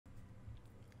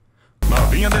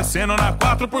Vinha descendo na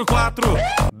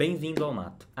 4x4. Bem-vindo ao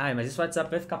Mato. Ai, mas esse WhatsApp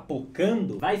vai ficar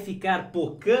pocando? Vai ficar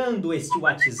pocando este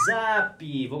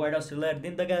WhatsApp? Vou guardar o celular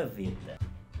dentro da gaveta.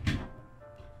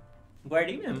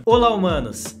 Guardei mesmo. Olá,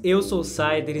 humanos! Eu sou o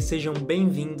Sider e sejam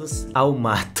bem-vindos ao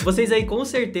Mato. Vocês aí, com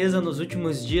certeza, nos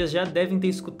últimos dias já devem ter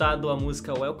escutado a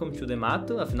música Welcome to the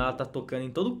Mato. Afinal, ela tá tocando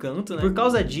em todo canto, né? Por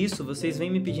causa disso, vocês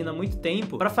vêm me pedindo há muito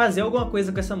tempo pra fazer alguma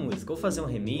coisa com essa música. Ou fazer um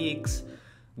remix,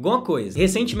 alguma coisa.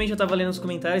 Recentemente eu tava lendo os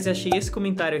comentários e achei esse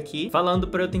comentário aqui falando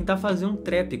pra eu tentar fazer um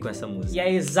trap com essa música. E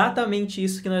é exatamente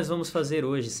isso que nós vamos fazer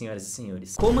hoje, senhoras e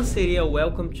senhores. Como seria o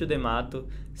Welcome to the Mato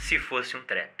se fosse um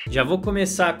trap? Já vou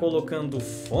começar colocando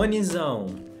fonezão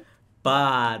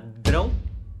padrão.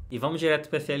 E vamos direto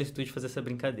pro FL Studio fazer essa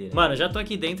brincadeira. Mano, já tô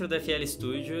aqui dentro do FL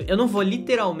Studio. Eu não vou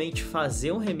literalmente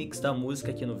fazer um remix da música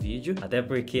aqui no vídeo. Até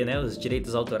porque, né, os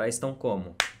direitos autorais estão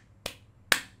como?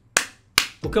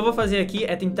 O que eu vou fazer aqui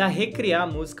é tentar recriar a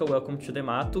música Welcome to the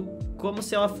Mato como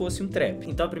se ela fosse um trap.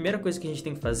 Então a primeira coisa que a gente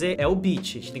tem que fazer é o beat.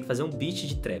 A gente tem que fazer um beat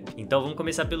de trap. Então vamos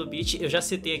começar pelo beat. Eu já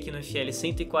setei aqui no FL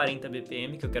 140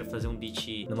 BPM, que eu quero fazer um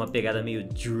beat numa pegada meio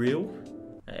drill.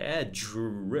 É,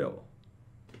 drill.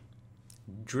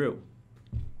 Drill.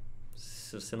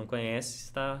 Se você não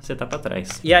conhece, você tá pra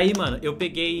trás. E aí, mano, eu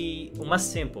peguei uma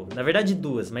sample. Na verdade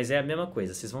duas, mas é a mesma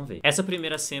coisa, vocês vão ver. Essa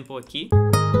primeira sample aqui,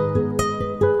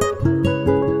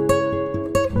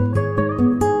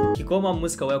 como a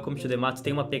música Welcome to the Mato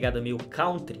tem uma pegada meio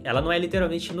country, ela não é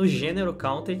literalmente no gênero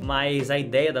country, mas a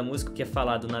ideia da música, o que é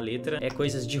falado na letra, é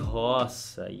coisas de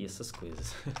roça e essas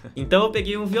coisas. Então eu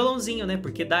peguei um violãozinho, né,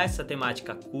 porque dá essa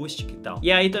temática acústica e tal.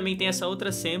 E aí também tem essa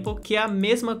outra sample, que é a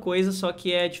mesma coisa, só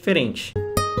que é diferente.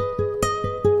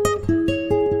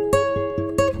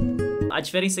 A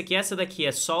diferença é que essa daqui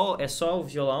é só o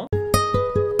violão,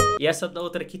 e essa da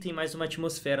outra aqui tem mais uma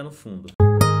atmosfera no fundo.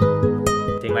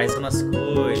 Tem mais umas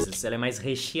coisas, ela é mais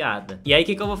recheada. E aí o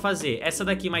que eu vou fazer? Essa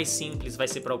daqui mais simples vai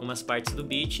ser pra algumas partes do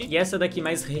beat, e essa daqui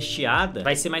mais recheada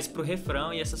vai ser mais pro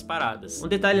refrão e essas paradas. Um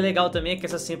detalhe legal também é que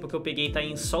essa sample que eu peguei tá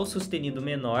em sol sustenido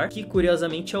menor, que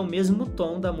curiosamente é o mesmo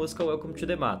tom da música Welcome to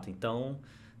the Mato. Então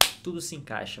tudo se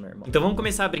encaixa, meu irmão. Então vamos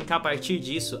começar a brincar a partir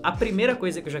disso. A primeira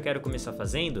coisa que eu já quero começar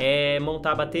fazendo é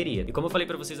montar a bateria. E como eu falei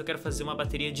pra vocês, eu quero fazer uma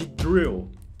bateria de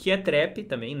drill, que é trap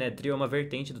também, né? Drill é uma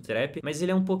vertente do trap, mas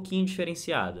ele é um pouquinho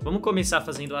diferenciado. Vamos começar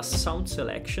fazendo a sound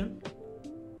selection,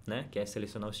 né? Que é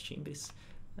selecionar os timbres.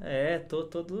 É, tô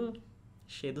todo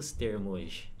cheio dos termos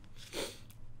hoje.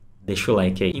 Deixa o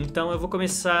like aí. Então eu vou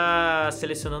começar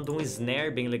selecionando um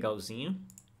snare bem legalzinho.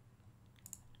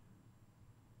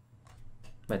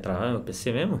 Vai travar meu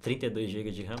PC mesmo? 32 GB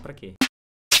de RAM pra quê?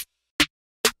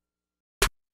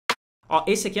 Ó,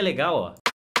 esse aqui é legal, ó.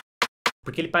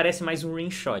 Porque ele parece mais um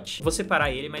rimshot. Vou separar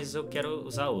ele, mas eu quero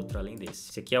usar outro além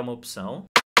desse. Esse aqui é uma opção.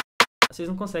 Vocês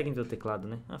não conseguem ver o teclado,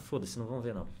 né? Ah, foda-se, não vão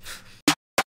ver não.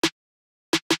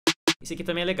 Esse aqui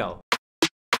também é legal.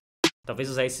 Talvez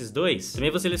usar esses dois. Também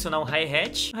vou selecionar um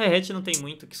hi-hat. Hi-hat não tem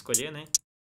muito o que escolher, né?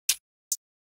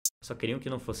 Só queriam que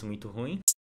não fosse muito ruim.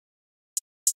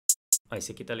 Ó,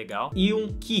 esse aqui tá legal. E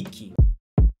um kick.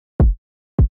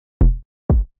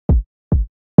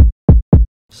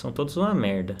 São todos uma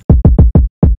merda.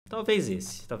 Talvez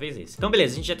esse, talvez esse. Então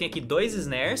beleza, a gente já tem aqui dois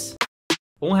snares,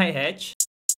 um hi-hat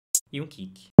e um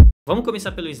kick. Vamos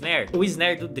começar pelo snare. O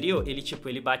snare do drill,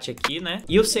 ele bate aqui, né?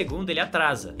 E o segundo, ele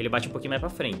atrasa. Ele bate um pouquinho mais pra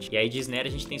frente. E aí de snare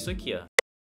a gente tem isso aqui, ó.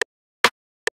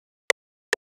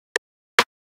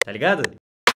 Tá ligado?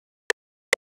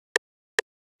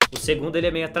 O segundo, ele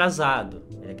é meio atrasado.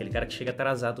 É aquele cara que chega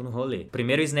atrasado no rolê.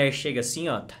 Primeiro o snare chega assim,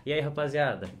 ó. E aí,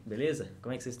 rapaziada? Beleza?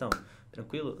 Como é que vocês estão?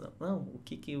 Tranquilo? Não,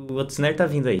 o outro snare tá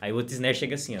vindo aí. Aí o outro snare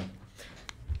chega assim, ó.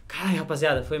 Caralho,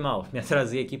 rapaziada, foi mal. Me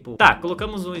atrasei aqui, pô. Tá,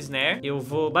 colocamos um snare. Eu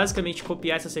vou basicamente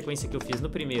copiar essa sequência que eu fiz no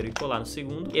primeiro e colar no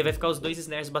segundo. E aí vai ficar os dois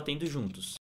snares batendo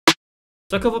juntos.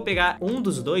 Só que eu vou pegar um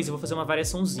dos dois e vou fazer uma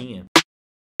variaçãozinha.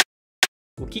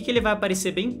 O kick ele vai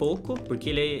aparecer bem pouco, porque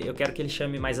eu quero que ele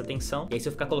chame mais atenção. E aí se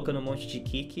eu ficar colocando um monte de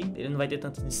kick, ele não vai ter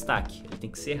tanto destaque. Ele tem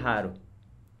que ser raro.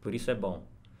 Por isso é bom.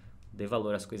 Dê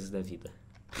valor às coisas da vida.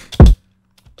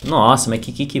 Nossa, mas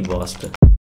que kick bosta.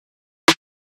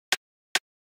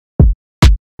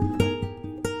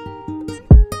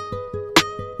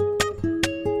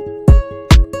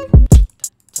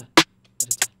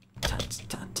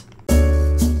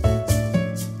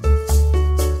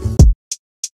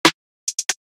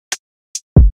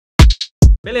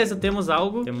 Beleza, temos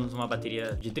algo. Temos uma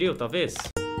bateria de drill, talvez?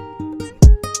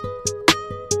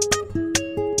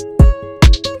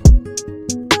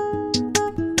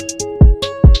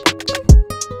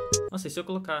 Nossa, e se eu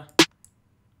colocar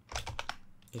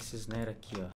esse snare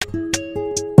aqui, ó?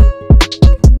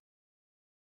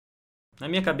 Na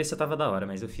minha cabeça tava da hora,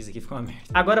 mas eu fiz aqui e ficou uma merda.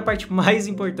 Agora a parte mais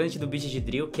importante do beat de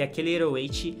drill, que é aquele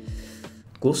 808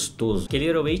 gostoso. Aquele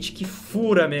 808 que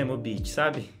fura mesmo o beat,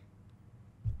 sabe?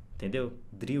 Entendeu?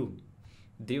 Drill.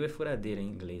 Drill é furadeira em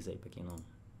inglês aí, pra quem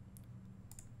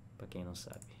não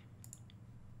sabe.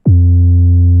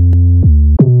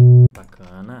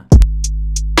 Bacana.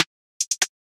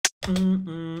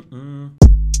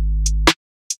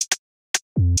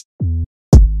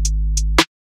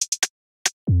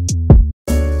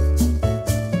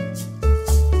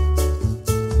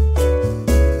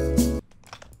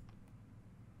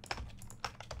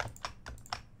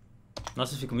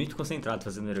 Nossa, eu fico muito concentrado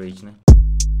fazendo 808, né?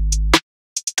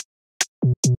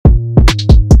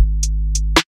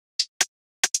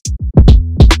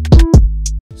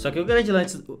 Só que o grande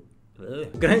lance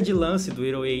do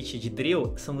 808 de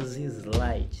drill são os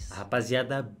slides. A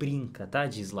rapaziada brinca, tá?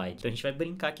 De slide. Então a gente vai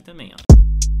brincar aqui também, ó.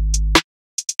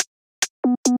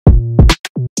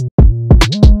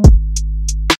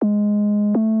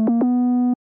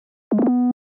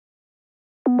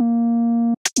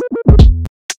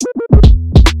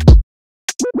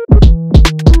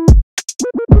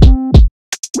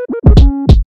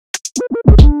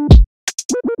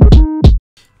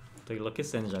 Tô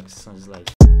enlouquecendo já com esse som de slide.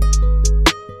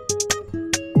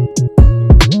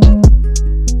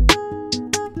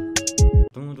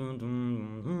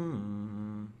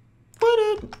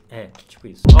 É, tipo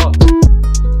isso. Ó.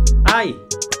 Ai!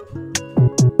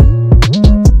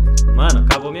 Mano,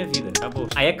 acabou minha vida, acabou.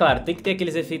 Aí é claro, tem que ter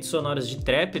aqueles efeitos sonoros de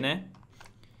trap, né?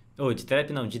 Ou de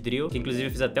trap não, de drill. Que inclusive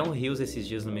eu fiz até um reels esses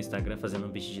dias no meu Instagram fazendo um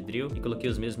beat de drill e coloquei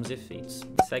os mesmos efeitos.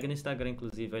 Me segue no Instagram,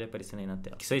 inclusive, olha aparecendo aí na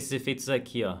tela. Que são esses efeitos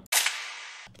aqui, ó.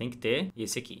 Tem que ter. E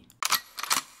esse aqui.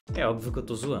 É óbvio que eu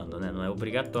tô zoando, né? Não é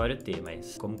obrigatório ter,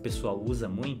 mas como o pessoal usa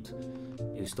muito,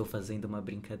 eu estou fazendo uma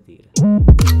brincadeira.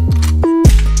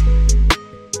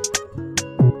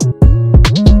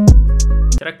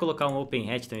 Será que colocar um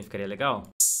open hat também ficaria legal?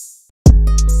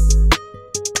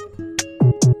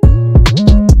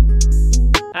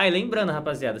 Ah, e lembrando,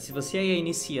 rapaziada, se você aí é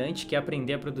iniciante, quer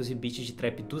aprender a produzir beats de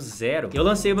trap do zero, eu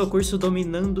lancei o meu curso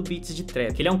Dominando Beats de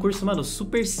Trap, que ele é um curso, mano,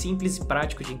 super simples e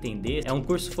prático de entender. É um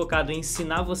curso focado em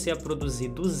ensinar você a produzir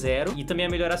do zero e também a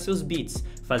melhorar seus beats,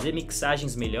 fazer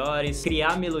mixagens melhores,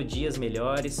 criar melodias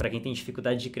melhores. Pra quem tem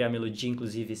dificuldade de criar melodia,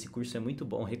 inclusive, esse curso é muito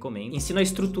bom, recomendo. Ensina a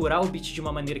estruturar o beat de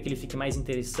uma maneira que ele fique mais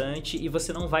interessante e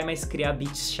você não vai mais criar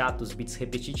beats chatos, beats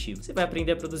repetitivos. Você vai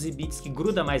aprender a produzir beats que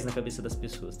gruda mais na cabeça das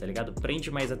pessoas, tá ligado? Prende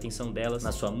mais a atenção delas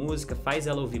na sua música, faz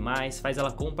ela ouvir mais, faz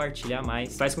ela compartilhar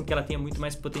mais, faz com que ela tenha muito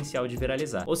mais potencial de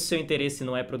viralizar. Ou se seu interesse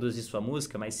não é produzir sua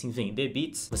música, mas sim vender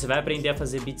beats, você vai aprender a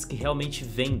fazer beats que realmente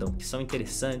vendam, que são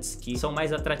interessantes, que são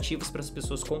mais atrativos para as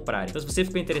pessoas comprarem. Então se você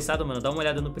ficou interessado, mano, dá uma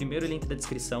olhada no primeiro link da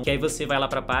descrição, que aí você vai lá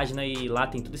pra página e lá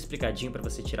tem tudo explicadinho pra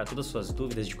você tirar todas as suas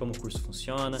dúvidas de como o curso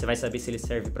funciona, você vai saber se ele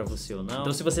serve pra você ou não.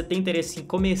 Então se você tem interesse em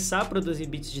começar a produzir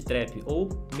beats de trap ou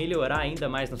melhorar ainda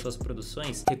mais nas suas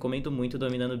produções, recomendo muito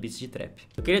Dominando Beats de Trap.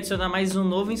 Eu queria adicionar mais um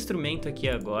novo instrumento aqui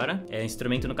agora. É um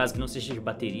instrumento, no caso, que não seja de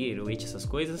bateria, 808, essas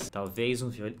coisas. Talvez um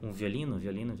violino.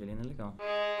 Violino é legal.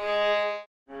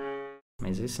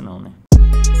 Mas esse não, né?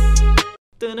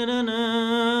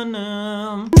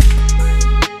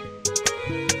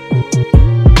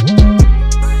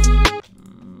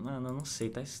 Mano, eu não sei,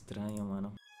 tá estranho,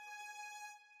 mano.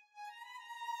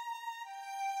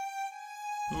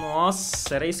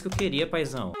 Nossa, era isso que eu queria,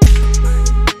 paizão.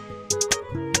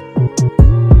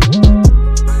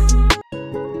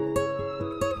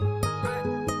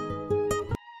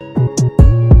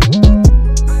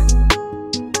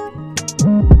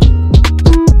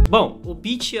 Bom, o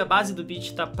beat, a base do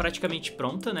beat tá praticamente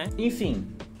pronta, né? Enfim,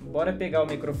 bora pegar o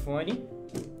microfone,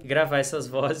 gravar essas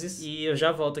vozes e eu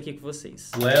já volto aqui com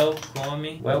vocês.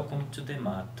 Welcome to the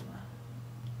Mato.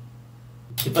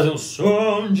 E fazer um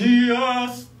são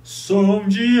dias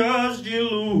de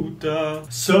luta,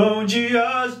 são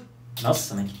dias...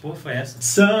 Nossa, mas que porra foi essa?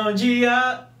 São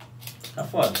dias... Tá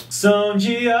foda. São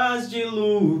dias de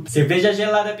luta, cerveja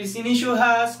gelada, piscina e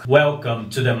churrasco. Welcome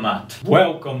to the Mato.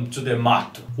 Welcome to the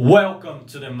Mato. Welcome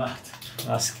to the Mato.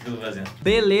 Nossa, o que eu tô fazendo?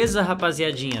 Beleza,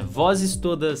 rapaziadinha. Vozes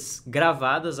todas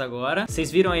gravadas agora.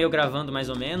 Vocês viram aí eu gravando mais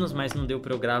ou menos, mas não deu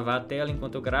pra eu gravar a tela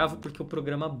enquanto eu gravo, porque o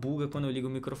programa buga quando eu ligo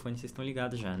o microfone. Vocês estão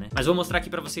ligados já, né? Mas vou mostrar aqui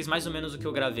pra vocês mais ou menos o que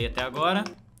eu gravei até agora.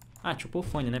 Ah, deixa eu pôr o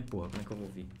fone, né, porra? Como é que eu vou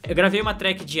ouvir? Eu gravei uma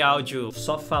track de áudio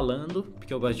só falando,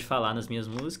 porque eu gosto de falar nas minhas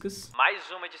músicas. Mais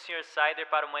uma de SrSider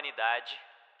para a humanidade.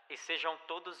 E sejam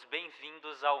todos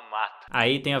bem-vindos ao Mato.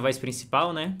 Aí tem a voz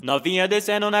principal, né? Novinha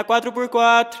descendo na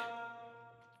 4x4.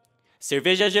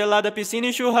 cerveja gelada, piscina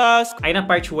e churrasco. Aí na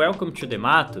parte Welcome to the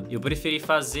Mato, eu preferi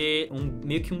fazer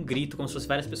meio que um grito, como se fosse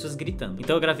várias pessoas gritando.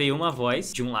 Então eu gravei uma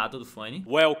voz de um lado do fone,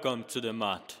 Welcome to the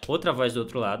Mato. outra voz do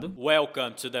outro lado,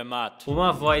 Welcome to the Mato.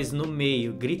 uma voz no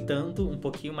meio gritando, um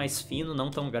pouquinho mais fino,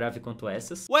 não tão grave quanto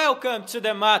essas, Welcome to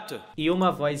the Mato. e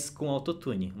uma voz com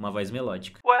autotune, uma voz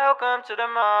melódica. Welcome to the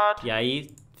Mato. E aí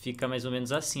fica mais ou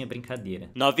menos assim a brincadeira.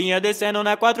 Novinha descendo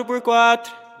na 4x4.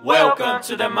 Welcome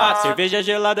to the Mato. Cerveja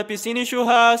gelada, piscina e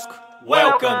churrasco.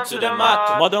 Welcome to the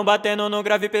Mato. Modão batendo no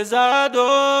grave pesado.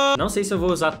 Não sei se eu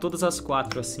vou usar todas as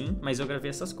 4 assim, mas eu gravei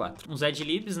essas 4. Uns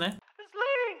ad-libs, né?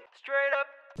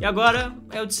 E agora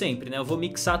é o de sempre, né? Eu vou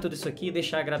mixar tudo isso aqui,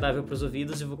 deixar agradável pros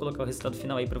ouvidos e vou colocar o resultado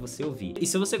final aí pra você ouvir. E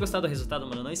se você gostar do resultado,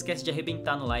 mano, não esquece de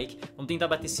arrebentar no like. Vamos tentar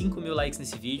bater 5.000 likes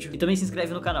nesse vídeo. E também se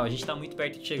inscreve no canal, a gente tá muito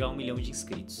perto de chegar a 1 milhão de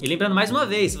inscritos. E lembrando mais uma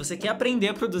vez, se você quer aprender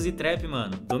a produzir trap,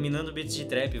 mano, dominando beats de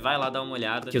trap, vai lá dar uma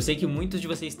olhada. Que eu sei que muitos de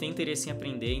vocês têm interesse em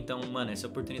aprender, então, mano, essa é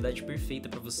a oportunidade perfeita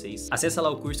pra vocês. Acessa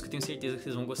lá o curso que eu tenho certeza que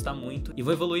vocês vão gostar muito e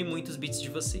vou evoluir muito os beats de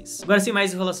vocês. Agora, sem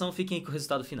mais enrolação, fiquem aí com o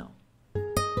resultado final.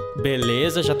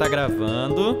 Beleza, já tá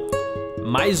gravando.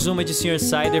 Mais uma de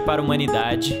SrSider para a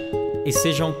humanidade. E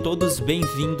sejam todos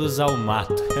bem-vindos ao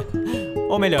mato.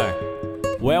 Ou melhor,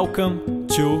 welcome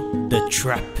to the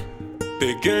trap.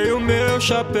 Peguei o meu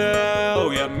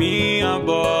chapéu e a minha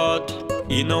bota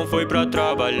e não foi pra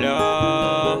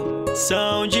trabalhar.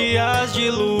 São dias de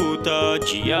luta,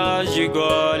 dias de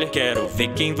gole. Quero ver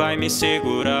quem vai me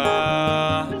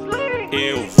segurar.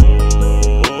 Eu vou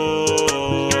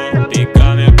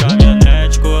pegar minha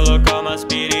caminhonete, colocar umas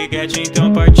piriguete,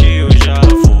 então partiu, já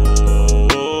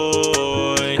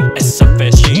foi. Essa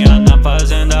festinha na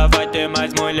fazenda vai ter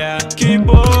mais mulher que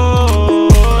boi.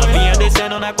 Novinha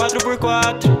descendo na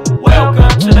 4x4.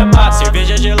 Welcome to the Mato.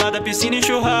 Cerveja gelada, piscina e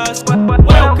churrasco.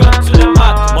 Welcome to the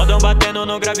Mato. Modão batendo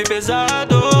no grave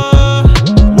pesado.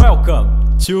 Welcome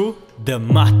to the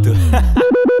Mato.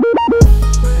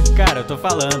 Cara, eu tô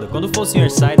falando, quando for o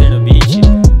SrSider no beat,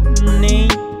 nem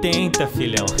tenta,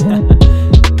 filhão.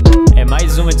 É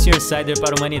mais uma de SrSider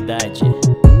para a humanidade.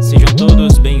 Sejam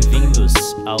todos bem-vindos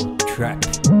ao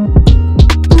Trap.